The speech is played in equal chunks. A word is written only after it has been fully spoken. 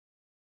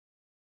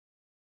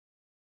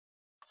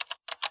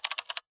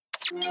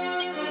The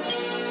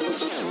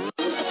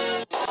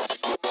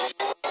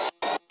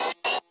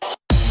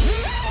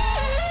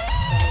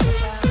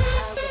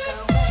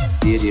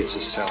idiots are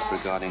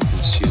self-regarding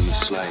consumer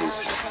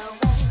slaves.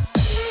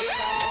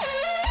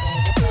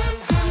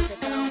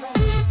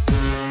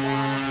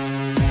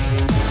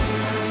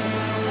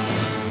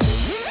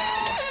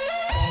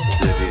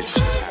 Oblivious to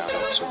the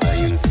paradox of their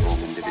uniform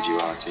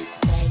individuality.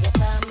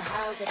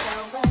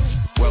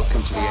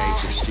 Welcome to the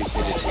age of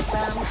stupidity.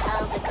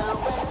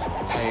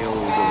 Hail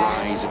the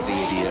rise of the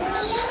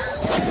idiots.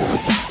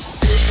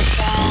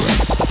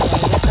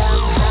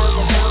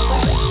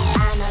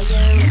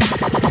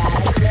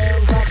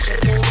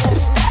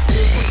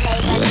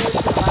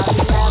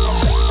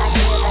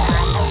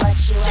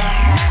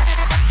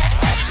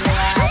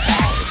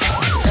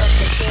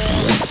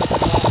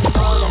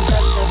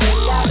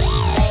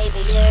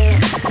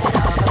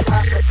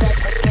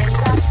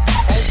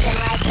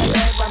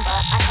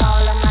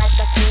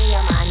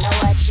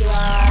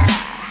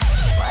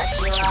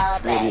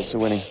 Idiots are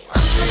winning.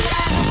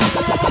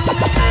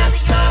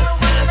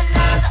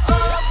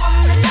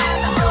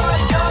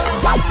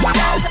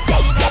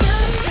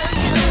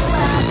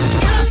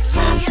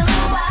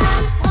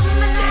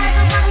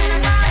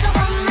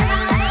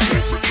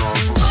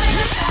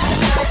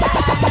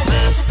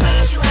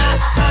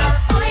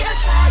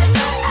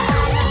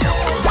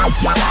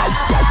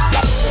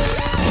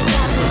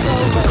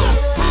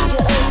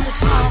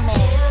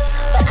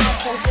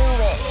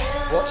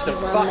 Watch the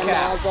fuck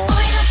out.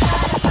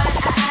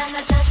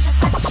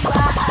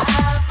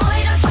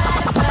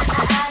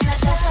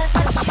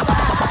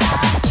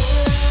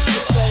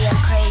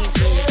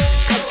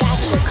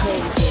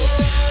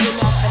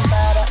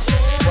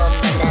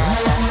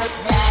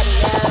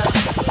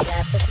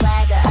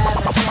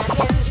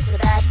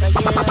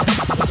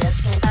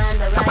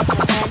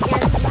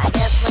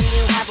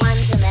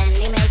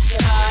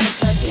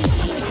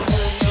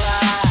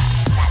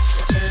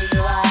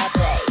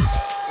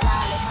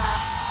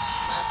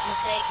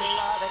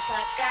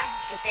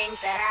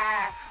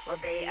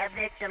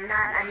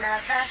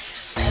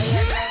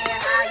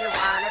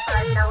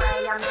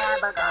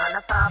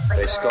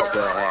 They sculpt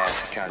their hair to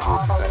casual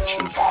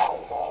perfection.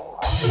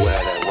 They wear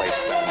their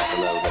waistbands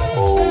below their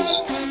balls.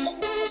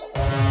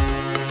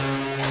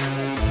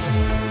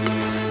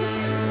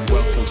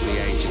 Welcome to the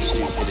age of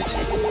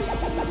stupidity.